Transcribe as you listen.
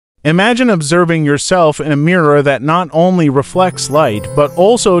Imagine observing yourself in a mirror that not only reflects light, but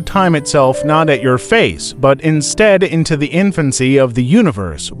also time itself not at your face, but instead into the infancy of the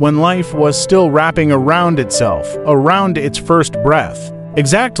universe, when life was still wrapping around itself, around its first breath.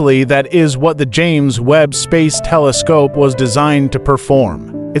 Exactly, that is what the James Webb Space Telescope was designed to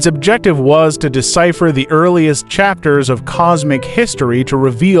perform. Its objective was to decipher the earliest chapters of cosmic history to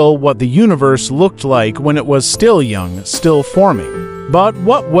reveal what the universe looked like when it was still young, still forming. But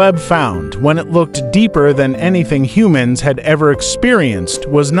what Webb found, when it looked deeper than anything humans had ever experienced,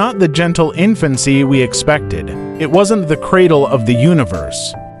 was not the gentle infancy we expected. It wasn't the cradle of the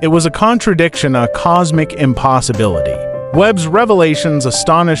universe. It was a contradiction, a cosmic impossibility. Webb's revelations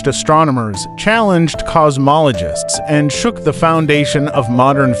astonished astronomers, challenged cosmologists, and shook the foundation of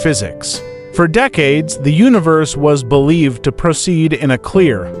modern physics. For decades, the universe was believed to proceed in a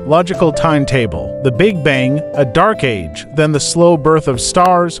clear, logical timetable: the Big Bang, a dark age, then the slow birth of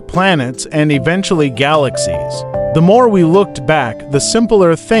stars, planets, and eventually galaxies. The more we looked back, the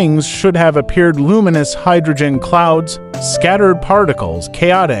simpler things should have appeared: luminous hydrogen clouds, scattered particles,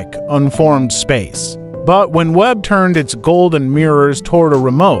 chaotic, unformed space. But when Webb turned its golden mirrors toward a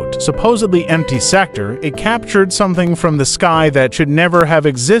remote, supposedly empty sector, it captured something from the sky that should never have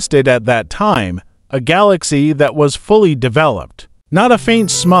existed at that time: a galaxy that was fully developed. Not a faint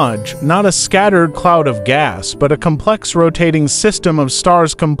smudge, not a scattered cloud of gas, but a complex rotating system of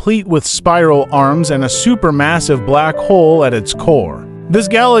stars complete with spiral arms and a supermassive black hole at its core. This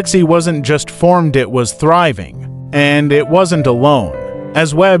galaxy wasn't just formed, it was thriving. And it wasn't alone.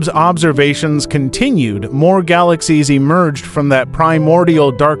 As Webb's observations continued, more galaxies emerged from that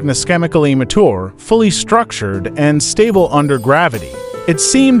primordial darkness, chemically mature, fully structured, and stable under gravity. It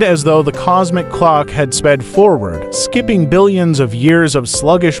seemed as though the cosmic clock had sped forward, skipping billions of years of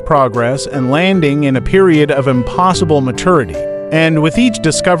sluggish progress and landing in a period of impossible maturity. And with each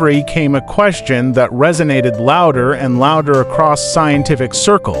discovery came a question that resonated louder and louder across scientific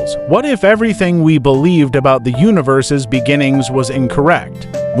circles: what if everything we believed about the universe's beginnings was incorrect?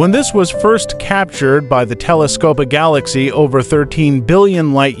 When this was first captured by the telescope, a galaxy over 13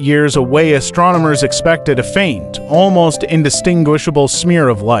 billion light-years away, astronomers expected a faint, almost indistinguishable smear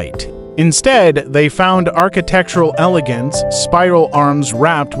of light. Instead, they found architectural elegance: spiral arms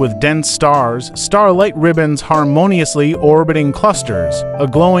wrapped with dense stars, starlight ribbons harmoniously orbiting clusters, a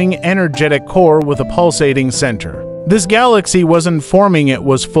glowing, energetic core with a pulsating center. This galaxy wasn't forming, it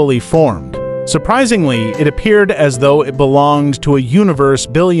was fully formed. Surprisingly, it appeared as though it belonged to a universe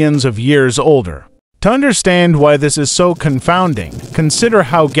billions of years older. To understand why this is so confounding, consider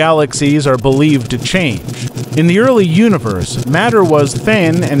how galaxies are believed to change. In the early universe, matter was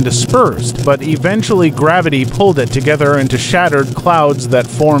thin and dispersed, but eventually gravity pulled it together into shattered clouds that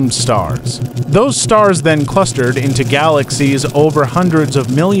formed stars. Those stars then clustered into galaxies over hundreds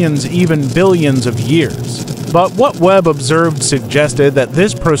of millions, even billions of years. But what Webb observed suggested that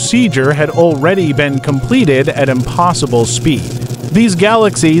this procedure had already been completed at impossible speed. These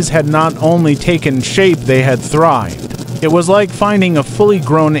galaxies had not only taken shape, they had thrived. It was like finding a fully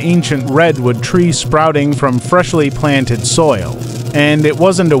grown ancient redwood tree sprouting from freshly planted soil. And it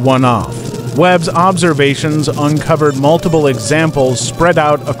wasn't a one-off. Webb's observations uncovered multiple examples spread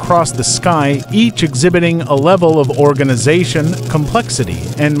out across the sky, each exhibiting a level of organization, complexity,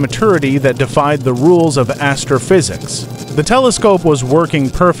 and maturity that defied the rules of astrophysics. The telescope was working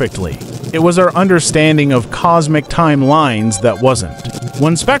perfectly. It was our understanding of cosmic timelines that wasn't.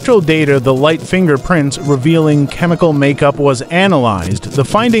 When spectral data, the light fingerprints revealing chemical makeup, was analyzed, the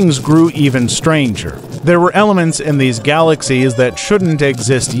findings grew even stranger. There were elements in these galaxies that shouldn't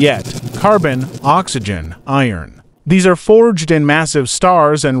exist yet: carbon, oxygen, iron. These are forged in massive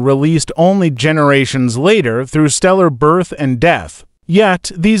stars and released only generations later through stellar birth and death.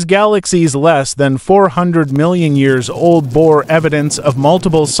 Yet, these galaxies less than 400 million years old bore evidence of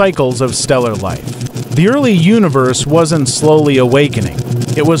multiple cycles of stellar life. The early universe wasn't slowly awakening.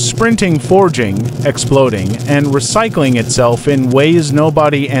 It was sprinting, forging, exploding, and recycling itself in ways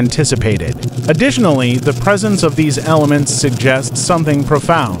nobody anticipated. Additionally, the presence of these elements suggests something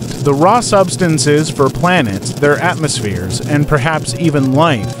profound. The raw substances for planets, their atmospheres, and perhaps even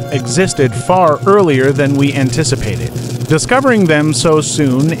life existed far earlier than we anticipated. Discovering them so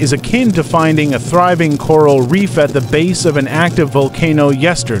soon is akin to finding a thriving coral reef at the base of an active volcano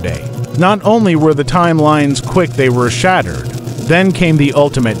yesterday. Not only were the timelines quick, they were shattered. Then came the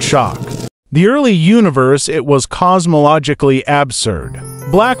ultimate shock. The early universe, it was cosmologically absurd.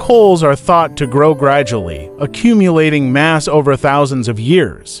 Black holes are thought to grow gradually, accumulating mass over thousands of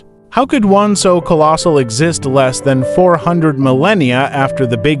years. How could one so colossal exist less than 400 millennia after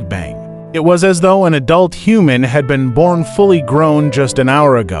the Big Bang? It was as though an adult human had been born fully grown just an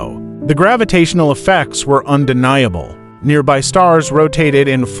hour ago. The gravitational effects were undeniable. Nearby stars rotated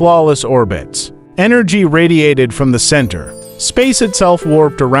in flawless orbits. Energy radiated from the center. Space itself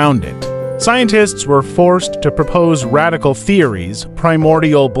warped around it. Scientists were forced to propose radical theories: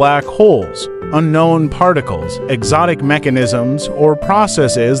 primordial black holes, unknown particles, exotic mechanisms, or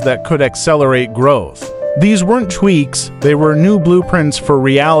processes that could accelerate growth. These weren't tweaks, they were new blueprints for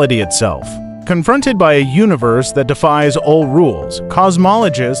reality itself. Confronted by a universe that defies all rules,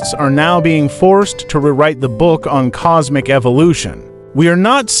 cosmologists are now being forced to rewrite the book on cosmic evolution. We are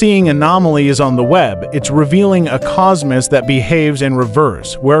not seeing anomalies on the web, it's revealing a cosmos that behaves in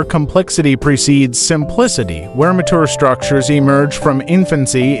reverse, where complexity precedes simplicity, where mature structures emerge from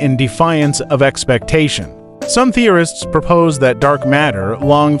infancy in defiance of expectation. Some theorists propose that dark matter,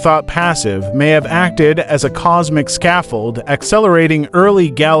 long thought passive, may have acted as a cosmic scaffold, accelerating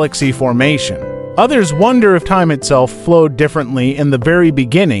early galaxy formation. Others wonder if time itself flowed differently in the very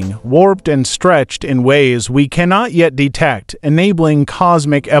beginning, warped and stretched in ways we cannot yet detect, enabling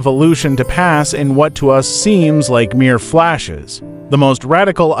cosmic evolution to pass in what to us seems like mere flashes. The most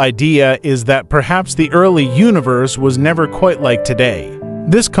radical idea is that perhaps the early universe was never quite like today.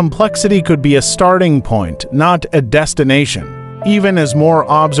 This complexity could be a starting point, not a destination. Even as more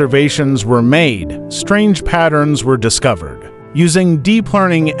observations were made, strange patterns were discovered. Using deep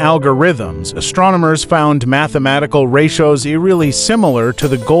learning algorithms, astronomers found mathematical ratios eerily similar to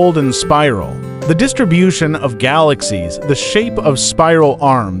the golden spiral. The distribution of galaxies, the shape of spiral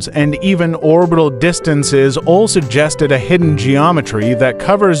arms, and even orbital distances all suggested a hidden geometry that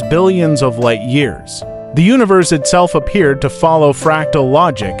covers billions of light years. The universe itself appeared to follow fractal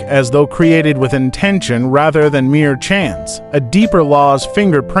logic, as though created with intention rather than mere chance, a deeper law's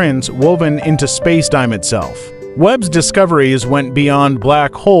fingerprints woven into spacetime itself. Webb's discoveries went beyond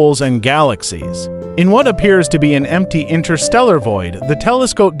black holes and galaxies. In what appears to be an empty interstellar void, the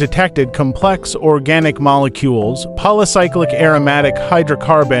telescope detected complex organic molecules, polycyclic aromatic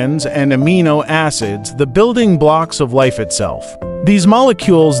hydrocarbons, and amino acids, the building blocks of life itself. These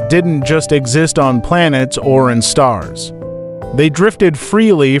molecules didn't just exist on planets or in stars. They drifted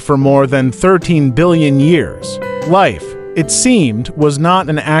freely for more than 13 billion years. Life, it seemed, was not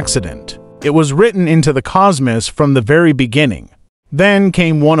an accident. It was written into the cosmos from the very beginning. Then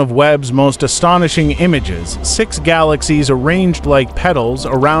came one of Webb's most astonishing images: 6 galaxies arranged like petals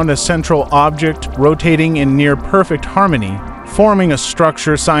around a central object, rotating in near-perfect harmony, forming a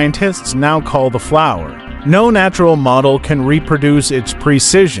structure scientists now call the flower. No natural model can reproduce its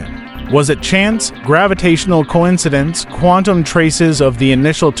precision. Was it chance, gravitational coincidence, quantum traces of the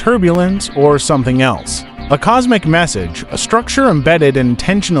initial turbulence, or something else? A cosmic message, a structure embedded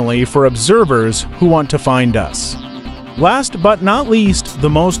intentionally for observers who want to find us. Last but not least, the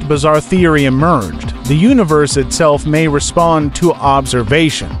most bizarre theory emerged. The universe itself may respond to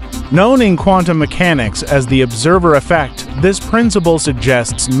observation. Known in quantum mechanics as the observer effect, this principle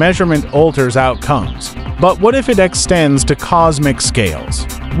suggests measurement alters outcomes. But what if it extends to cosmic scales?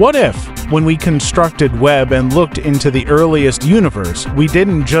 What if, when we constructed Webb and looked into the earliest universe, we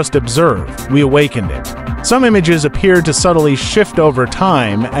didn't just observe, we awakened it? Some images appear to subtly shift over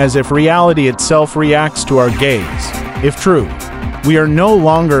time, as if reality itself reacts to our gaze. If true, we are no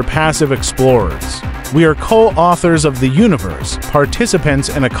longer passive explorers. We are co-authors of the universe, participants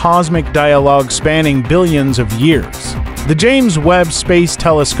in a cosmic dialogue spanning billions of years. The James Webb Space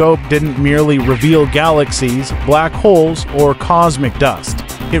Telescope didn't merely reveal galaxies, black holes, or cosmic dust.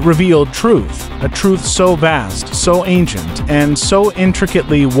 It revealed truth, a truth so vast, so ancient, and so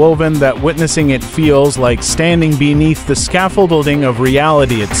intricately woven that witnessing it feels like standing beneath the scaffolding of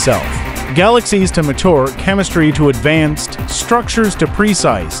reality itself. Galaxies to mature, chemistry to advanced, structures to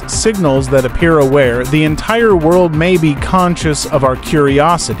precise, signals that appear aware, the entire world may be conscious of our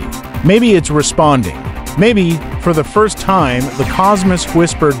curiosity. Maybe it's responding. Maybe, for the first time, the cosmos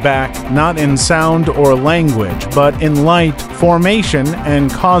whispered back, not in sound or language, but in light, formation, and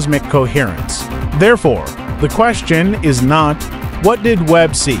cosmic coherence. Therefore, the question is not, what did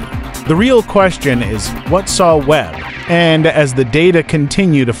Webb see? The real question is, what saw Webb? And as the data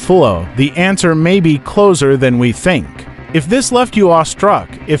continue to flow, the answer may be closer than we think. If this left you awestruck,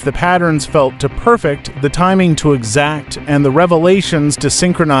 if the patterns felt too perfect, the timing too exact, and the revelations too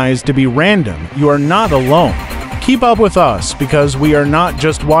synchronized to be random, you are not alone. Keep up with us, because we are not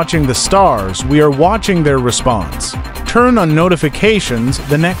just watching the stars, we are watching their response. Turn on notifications,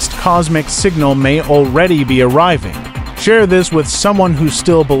 the next cosmic signal may already be arriving. Share this with someone who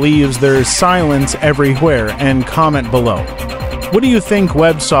still believes there is silence everywhere, and comment below. What do you think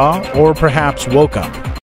Webb saw, or perhaps woke up?